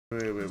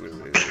Wait. We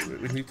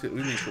need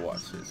to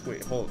watch this.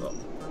 Wait, hold up.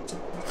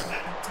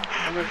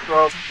 I'm gonna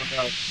throw up the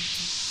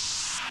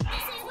house.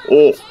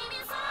 Oh.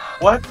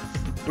 What?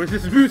 Where's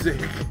this music?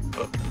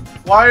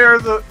 Why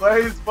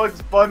is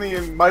Bugs Bunny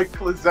and Mike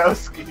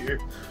Klazowski here?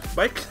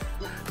 Mike?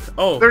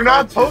 Oh, They're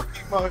not cartoon.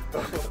 Pokemon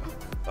though.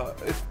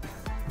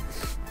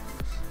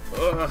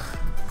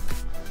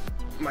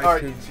 Mike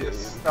Alright, and Jay.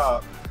 just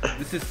stop.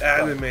 This is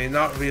anime,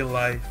 not real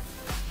life.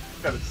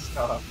 Gotta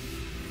stop.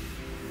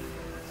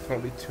 It's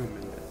only 2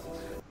 minutes.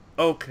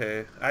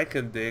 Okay, I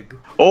can dig.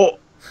 Oh.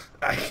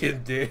 I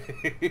can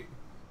dig.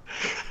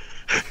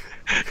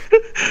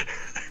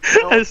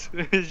 As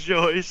soon as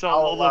Joey saw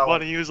I'll Lola allow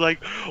Bunny, he was like,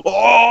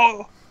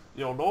 "Oh!"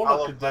 Yo, I'll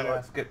Lola could allow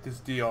deadass get this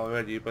D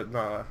already, but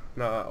nah,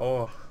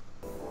 oh.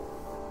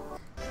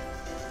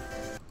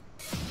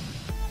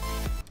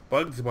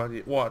 Bugs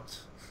Bunny, what?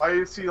 Why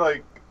is he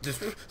like?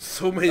 Just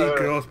so many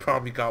girls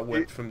probably got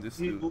wet from this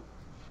dude.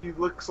 He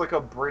looks like a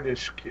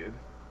British kid.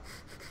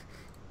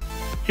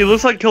 He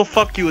looks like he'll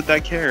fuck you with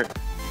that carrot.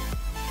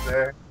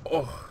 There.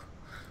 Oh,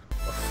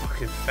 a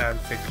fucking fan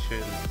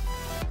fiction.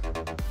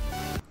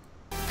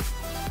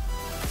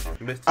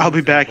 I'll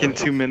be back in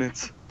 2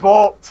 minutes.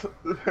 Bolt.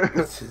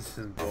 This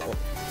isn't Bolt.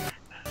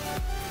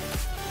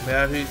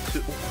 Married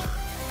to.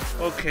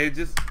 Okay,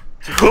 just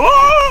skip.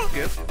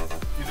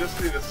 You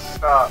just need to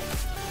stop.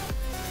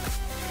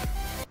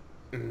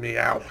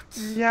 Meow.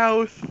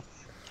 Meowth.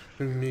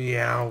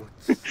 Meow.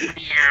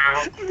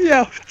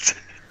 Meowth.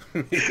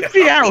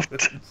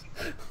 Meowth.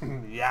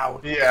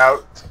 Meow.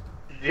 Yout.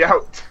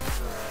 Yout.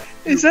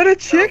 Is that a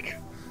chick?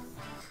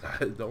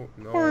 I don't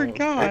know. Poor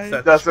guy. It's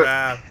a Doesn't-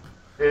 trap.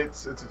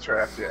 It's a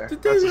trap, yeah.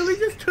 Did they really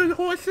just turn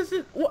horses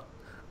in? What?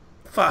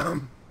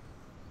 Fam.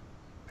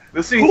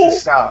 This needs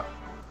to stop.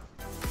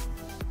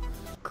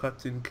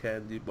 Cotton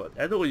candy, but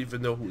I don't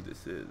even know who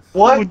this is.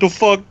 What? the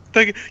fuck?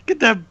 Get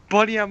that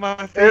bunny out my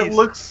face. It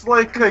looks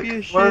like Creepy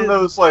as one of shit.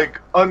 those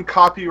like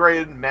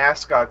uncopyrighted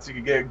mascots you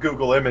could get at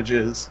Google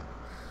Images.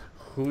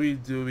 Huey,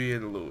 Dewey,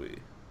 and Louie.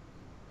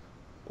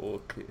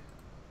 Okay.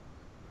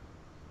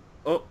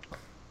 Oh.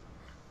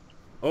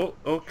 Oh,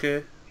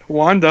 okay.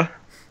 Wanda.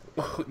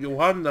 Oh,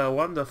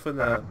 Wanda for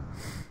now.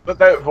 But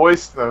that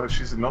voice though,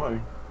 she's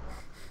annoying.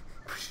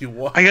 She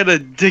what? I got a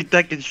dick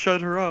that can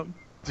shut her up.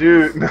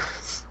 Dude.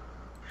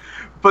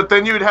 But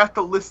then you would have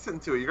to listen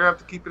to it. You're gonna have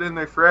to keep it in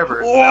there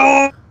forever.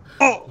 Oh!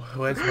 Oh!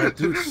 Where's my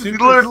dude?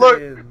 Super Look,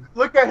 Saiyan.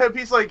 look at him.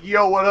 He's like,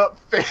 "Yo, what up,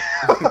 fam?"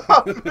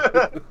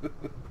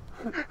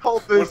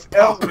 Hold What's this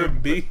L. poppin',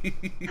 B?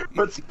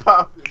 What's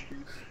poppin'?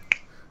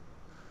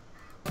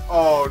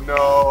 Oh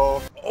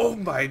no! Oh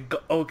my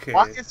god. Okay.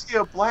 Why is he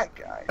a black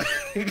guy?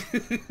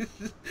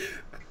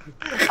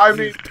 I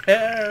mean,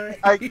 Perry.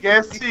 I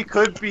guess he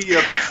could be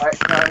a black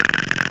guy.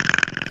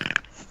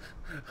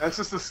 That's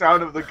just the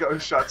sound of the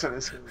gunshots in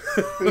his head.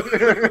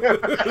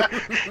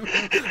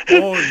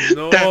 Oh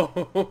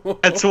no.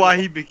 That's why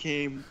he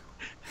became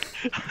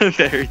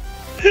very.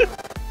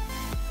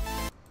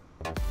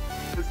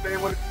 His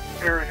name would be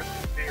Barry.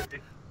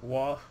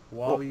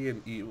 Wally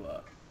and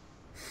Eva.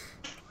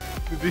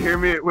 Did you hear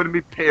me? It wouldn't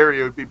be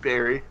Perry, it would be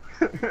Barry.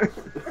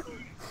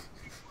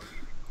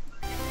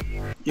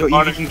 Yo,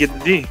 Evie can get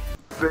the D.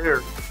 There.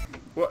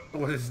 What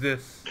is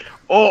this?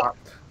 Oh!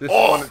 This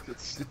Oh!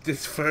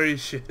 this furry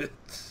shit.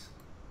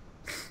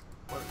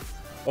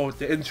 Oh,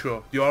 the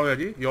intro. You all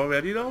ready? You all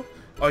ready though?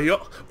 Oh, you.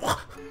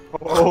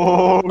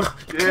 Oh,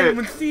 Can't shit.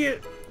 even see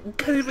it.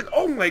 Can't even.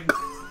 Oh my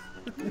god.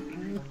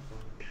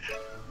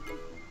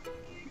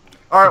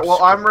 Alright,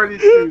 well, I'm ready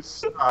to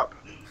stop.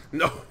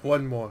 No,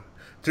 one more.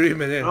 3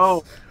 minutes.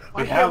 No.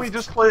 Why We can't have we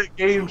just play a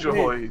game, Wait,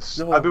 Joyce?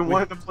 no, I've been we-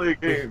 wanting to play a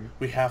game.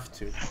 We have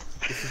to.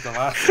 This is the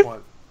last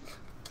one.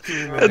 3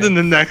 minutes. And then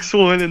the next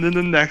one, and then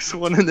the next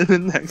one, and then the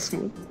next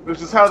one.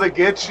 This is how they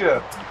get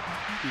you.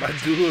 My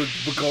dude,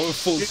 we're going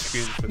full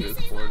screen for this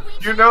one.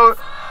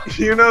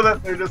 You know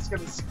that they're just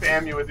gonna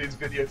spam you with these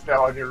videos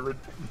now on your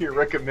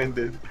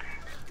recommended.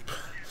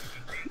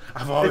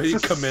 I've already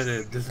It's just-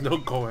 committed. There's no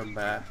going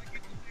back.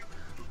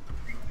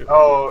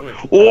 Oh.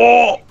 Wait.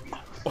 Oh!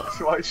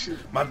 So I should.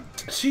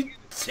 She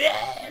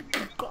dead.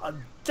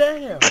 God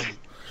damn.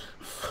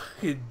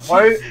 Fucking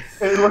Why?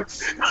 Jesus. It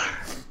looks.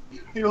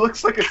 He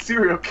looks like a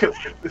serial killer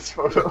in this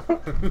photo.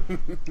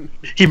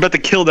 He about to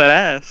kill that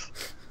ass.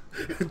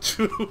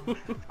 True.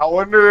 I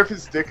wonder if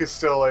his dick is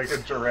still like a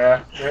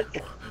giraffe.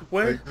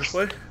 Why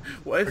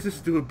is this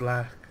dude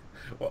black?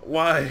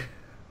 Why?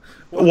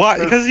 Why?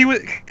 Because he was.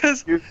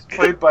 Because. He was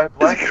played by a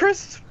black.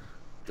 Chris.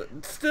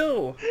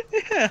 Still.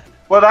 Yeah.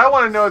 What I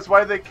want to know is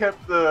why they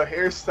kept the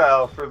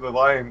hairstyle for the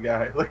lion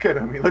guy. Look at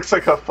him. He looks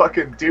like a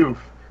fucking doof.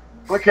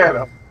 Look at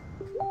him.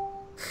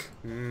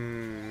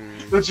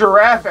 The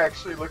giraffe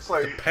actually looks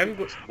like.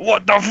 Penguin.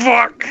 What the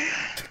fuck?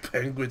 The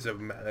penguins of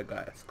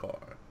Madagascar.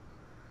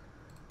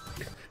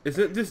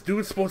 Isn't this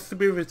dude supposed to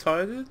be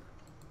retarded?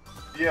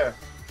 Yeah.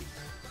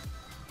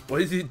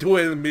 What is he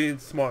doing being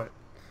smart?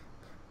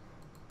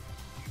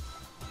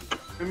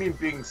 I mean,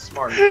 being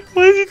smart.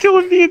 What is he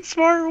doing being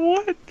smart?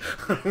 What?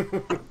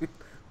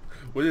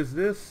 What is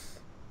this?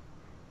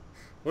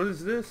 What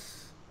is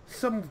this?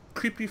 some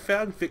creepy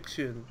fan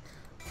fiction.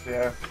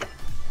 Yeah.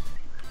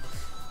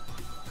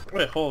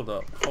 Wait, hold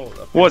up.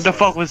 What the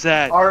fuck was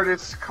that?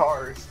 Artist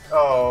cars.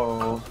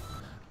 Oh.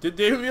 Did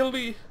they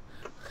really?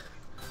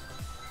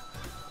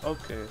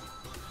 Okay.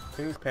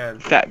 Pink pan.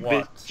 That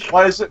what? bitch.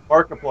 Why is it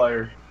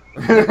Markiplier?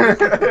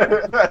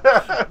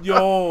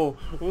 Yo,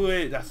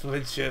 wait, that's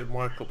legit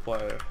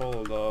Markiplier.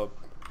 Hold up.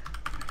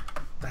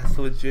 That's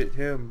legit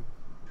him.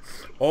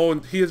 Oh,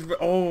 he has.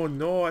 Oh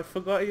no, I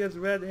forgot he has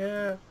red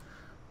hair.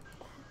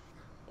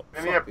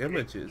 And he Fuck, have-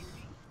 images.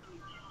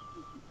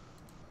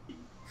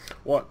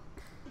 What?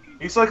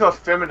 He's like a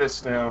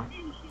feminist now.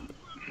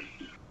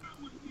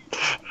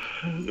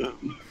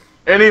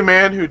 Any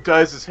man who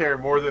dyes his hair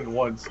more than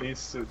once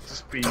needs to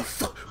just be.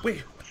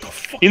 Wait, what the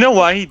fuck? You know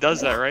why he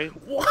does that, right?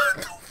 What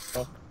the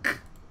fuck?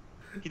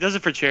 He does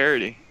it for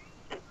charity.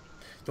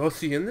 Don't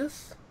see in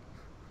this?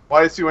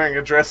 Why is he wearing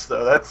a dress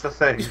though? That's the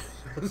thing.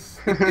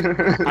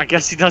 I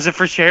guess he does it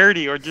for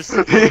charity, or just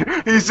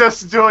He's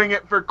just doing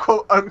it for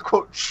quote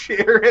unquote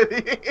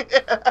charity.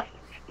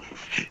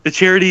 the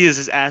charity is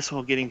his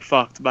asshole getting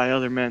fucked by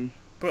other men.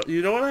 Bro,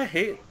 you know what I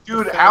hate?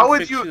 Dude, The how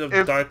would fanfiction you- of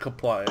if-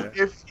 Darkiplier.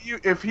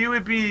 if he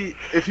would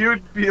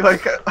be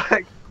like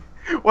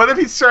what if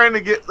he's trying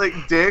to get like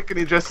dick and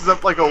he dresses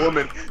up like a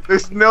woman?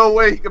 There's no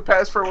way he could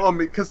pass for a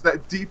woman because of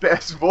that deep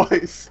ass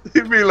voice.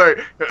 He'd be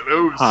like,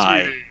 "Hello,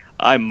 Hi, sweetie.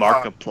 I'm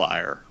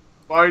Markiplier.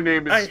 My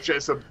name is I-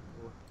 Jezebel."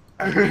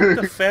 I hate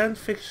the fan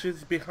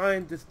fictions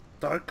behind this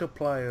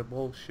Darkiplier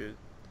bullshit.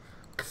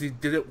 Cause he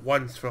did it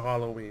once for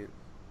Halloween.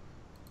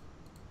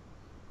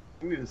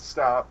 We need to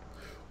stop.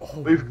 Oh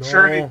We've no.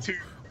 journeyed too.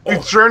 We've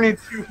Oh. journeyed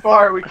too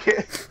far. We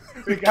can't.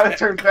 We gotta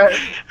turn back.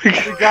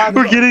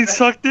 We're getting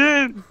sucked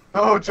in.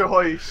 Oh,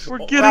 Joyce. We're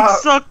getting Stop.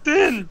 sucked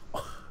in.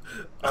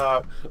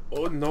 Uh,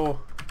 Oh no.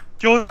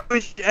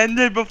 Joyce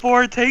ended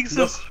before it takes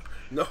No. us.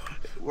 No.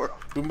 We're,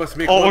 We must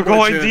make oh, one we're more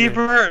going journey.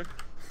 deeper.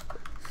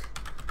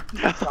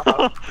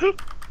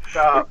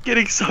 stop.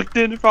 Getting sucked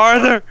in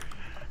farther.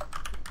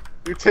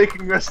 You're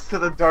taking us to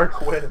the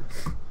dark web.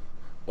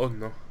 Oh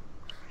no.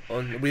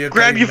 Oh, no. We are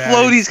Grab getting your married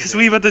floaties, cause today.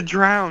 we about to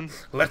drown.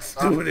 Let's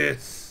do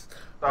this.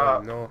 Oh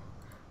Stop. no.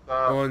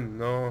 Stop. Oh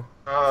no.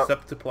 Stop.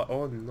 Septiply.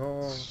 Oh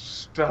no.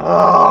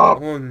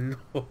 Stop. Oh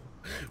no.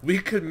 We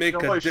could make a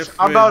Joyce, difference.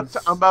 I'm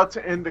about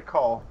to end the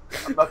call.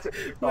 I'm about to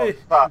end the call. Wait,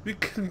 Stop. we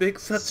can make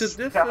such a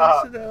difference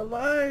Stop. in our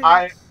lives.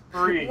 I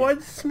agree.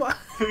 One smile.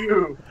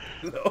 Two.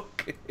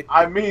 Okay.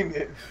 I mean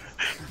it.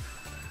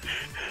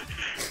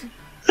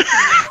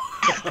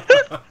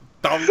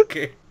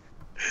 Donkey.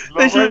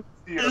 They should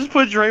Laurentia. just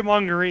put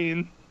Draymond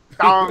Green.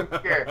 Donkey.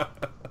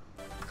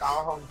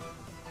 Donkey.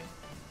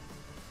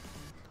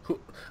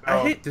 I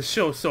No. hate the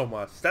show so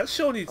much. That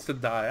show needs to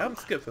die. I'm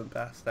skipping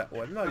past that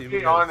one. Not To even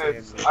be gonna say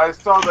honest, anything. I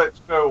saw that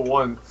show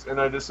once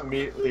and I just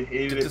immediately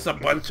hated It's it. just a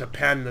bunch of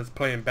pandas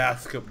playing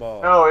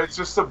basketball. No, it's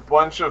just a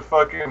bunch of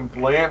fucking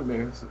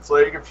blandness. It's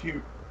like if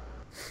you.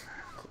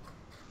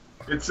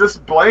 It's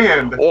just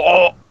bland.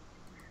 Oh,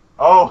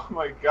 Oh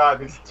my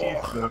god, his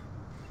teeth though.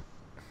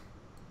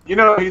 You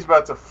know he's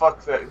about to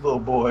fuck that little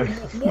boy.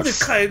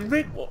 Mordecai and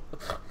Rick. Of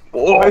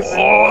oh.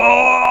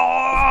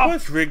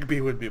 course,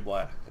 Rigby would be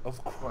black. Of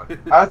course.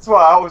 That's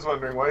why I was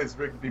wondering why is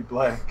Rigby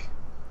black.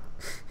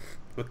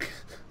 Look.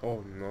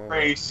 Oh no.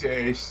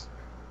 Racist.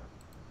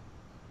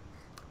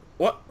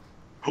 What?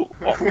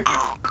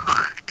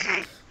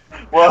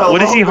 Well, What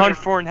does he hello hunt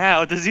for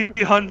now? Does he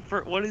hunt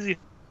for? What is he?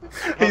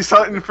 there. He's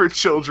hunting for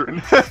children.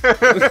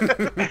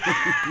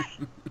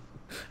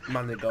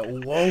 My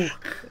nigga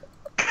woke.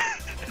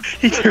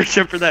 He's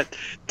searching for that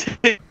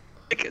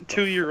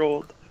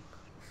 2-year-old.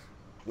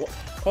 What?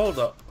 Hold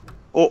up.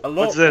 Oh,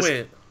 Hello? what's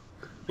this?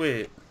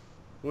 Wait.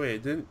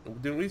 Didn't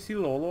we see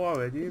Lolo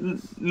already?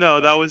 No,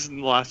 that was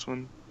the last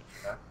one.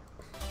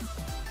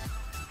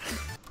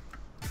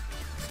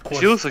 Of course,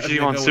 She looks like a she's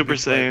nigga on would Super be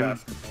playing Saiyan.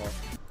 basketball.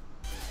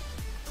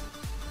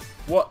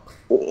 What?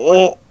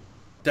 Oh,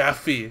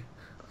 Daffy.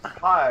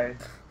 Hi.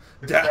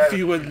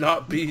 Daffy would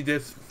not be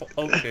this.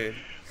 Okay.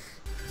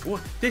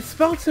 What? They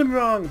spelled him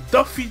wrong.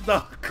 Duffy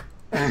Duck.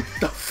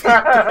 Duffy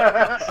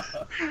Duck.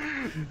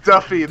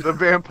 Duffy, the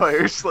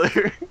vampire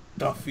slayer.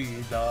 Duffy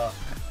Duck.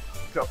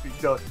 Duffy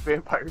Duck,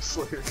 vampire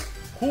slayer.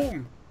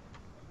 Whom?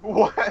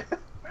 What?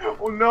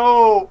 Oh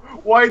no!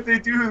 Why'd they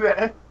do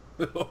that?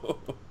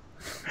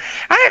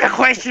 I have a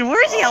question.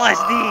 Where's the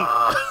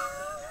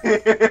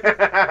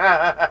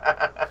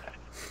LSD?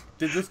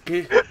 Did this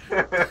kid?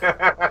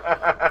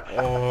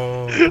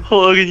 Oh.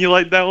 Logan, you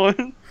like that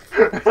one?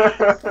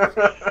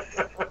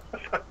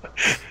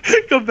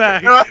 Go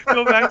back.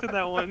 Go back to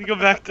that one. Go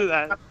back to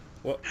that.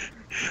 What?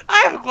 I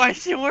have a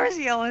question. Where's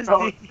the LSD?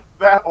 No,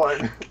 that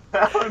one.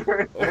 That one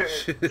right Oh there.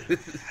 shit.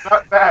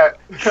 Not that.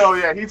 Oh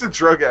yeah, he's a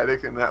drug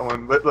addict in that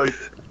one, but like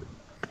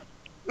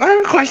I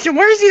have a question.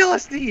 Where's the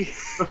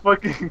LSD? the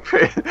fucking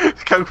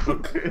Kung Fu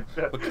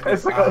Panda. Look at It's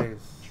his like a,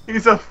 eyes.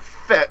 he's a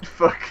fat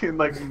fucking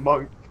like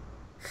monk.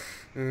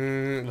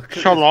 Look at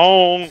his-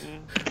 Shalom.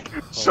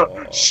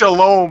 Oh.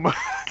 Shalom.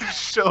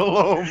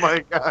 Shalom,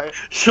 my guy.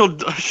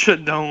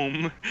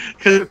 Shadome.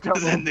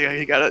 Because then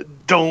you got a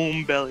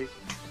dome belly.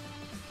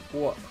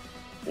 What?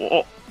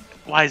 Whoa.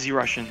 Why is he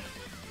Russian?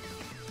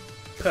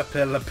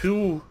 Pepe Le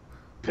Pew.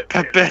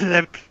 Pepe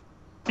Le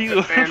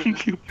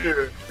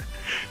Pew.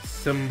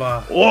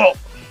 Simba. Whoa.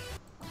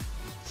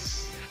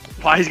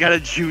 Why he's got a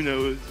Jew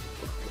nose?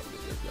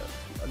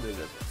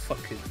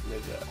 Fucking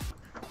nigga.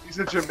 He's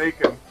a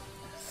Jamaican.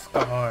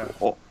 Scar.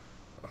 Oh.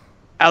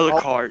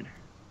 Alucard.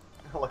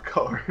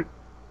 Alucard.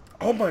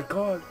 Oh my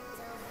god.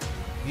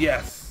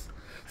 Yes.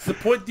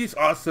 Support these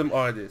awesome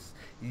artists.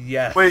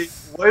 Yes. Wait,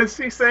 what is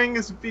he saying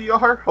is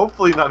VR?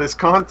 Hopefully not his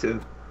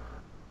content.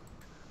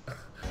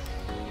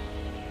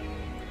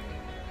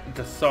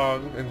 The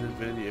song and the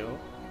video.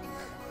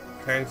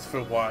 Thanks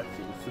for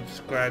watching.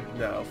 Subscribe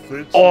now.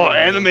 Oh,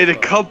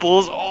 animated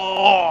couples.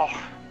 Oh.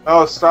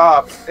 Oh,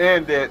 stop.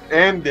 End it.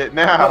 End it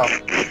now.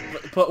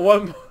 But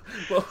one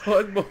more.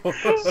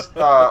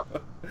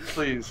 Stop.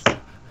 Please.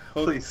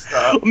 Please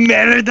stop.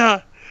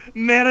 Merda.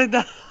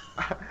 Merda.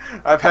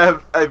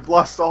 I've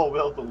lost all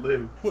will to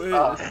live.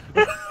 Stop.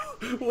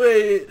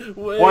 Wait.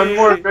 One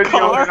more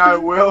video and I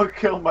will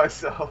kill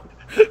myself.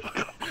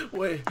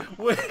 Wait.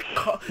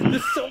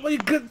 There's so many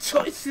good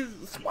choices.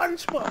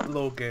 SpongeBob,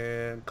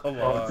 Logan. Come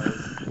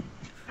on.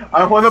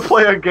 I want to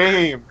play a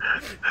game.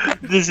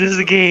 This is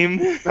a game.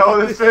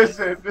 No, this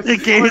isn't. The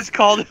game is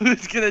called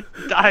Who's Gonna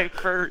Die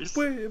First.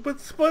 Wait, but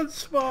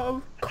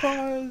SpongeBob,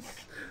 Cars,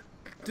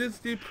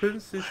 Disney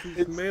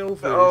Princess's male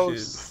No,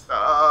 version.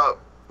 stop.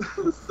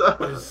 Stop.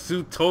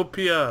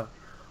 Zootopia.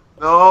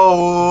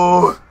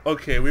 No.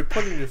 Okay, we're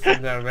putting this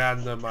in a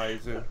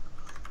randomizer.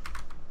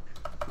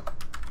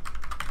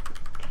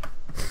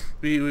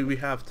 We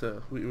have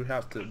to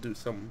do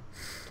some.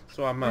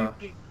 So I'm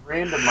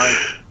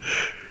Randomize.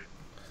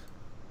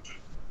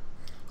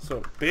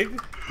 So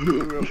big.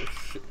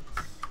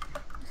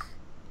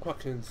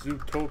 Fucking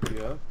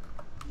Zootopia.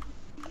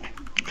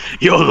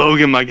 Yo,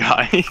 Logan, my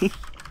guy.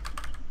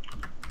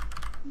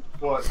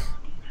 What?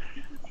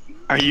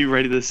 Are you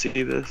ready to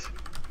see this?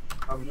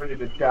 I'm ready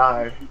to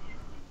die.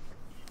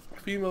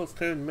 Females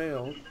turn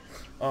male.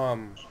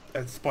 And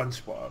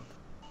SpongeBob.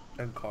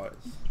 And Cars.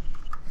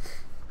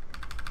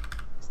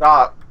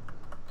 Stop.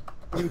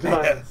 I'm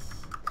done. Yes.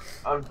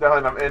 I'm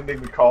done. I'm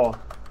ending the call.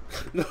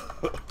 No.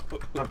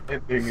 I'm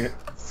ending it.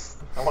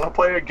 I want to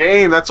play a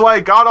game. That's why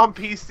I got on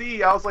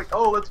PC. I was like,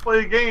 oh, let's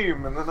play a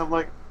game. And then I'm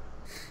like,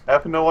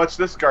 having to watch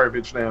this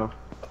garbage now.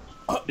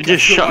 It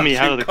just shut me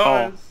out of the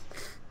call.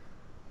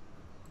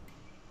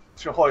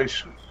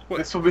 Joyce,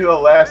 this will be the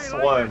last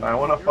one. I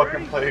want to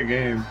fucking play a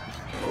game.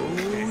 Oh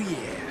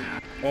yeah.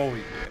 Oh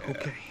yeah.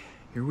 Okay,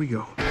 here we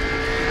go.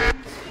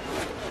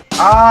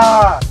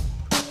 Ah!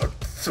 Oh,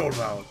 so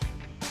loud.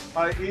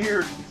 My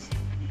ears.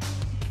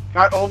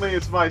 Not only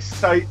is my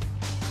sight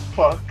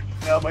fucked,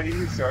 now my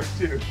ears are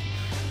too.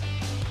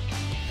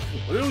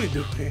 What are we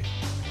doing?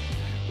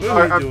 What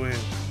are we doing?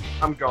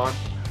 I'm gone.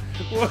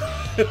 What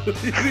are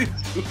we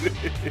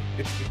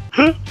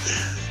doing?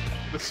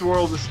 This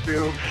world is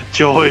doomed.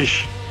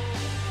 Josh,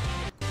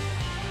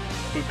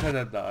 We're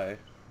gonna die.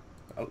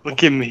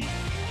 look at me.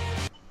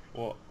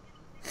 What?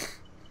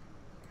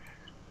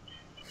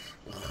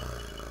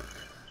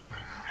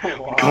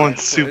 I'm going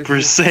Super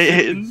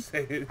Saiyan.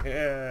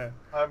 Yeah.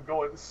 I'm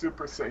going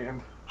Super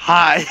Saiyan.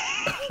 Hi.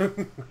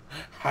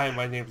 Hi,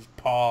 my name's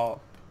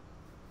Paul.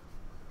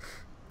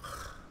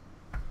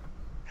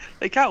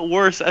 It got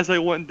worse as I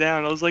went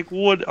down. I was like,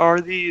 what are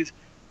these?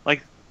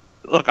 Like,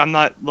 look, I'm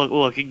not.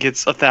 Look, it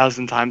gets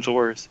 1,000 times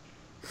worse.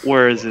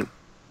 Where is it?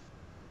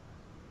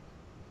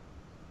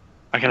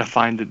 I gotta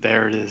find it.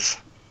 There it is.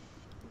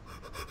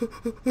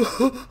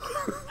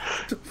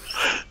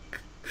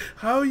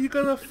 How are you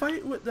gonna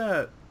fight with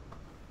that?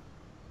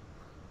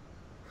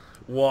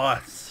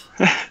 What?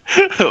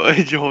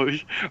 Hey,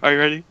 George, are you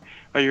ready?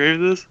 Are you ready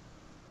for this?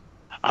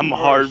 I'm a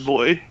hard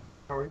boy.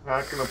 Are we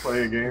not gonna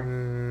play a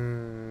game?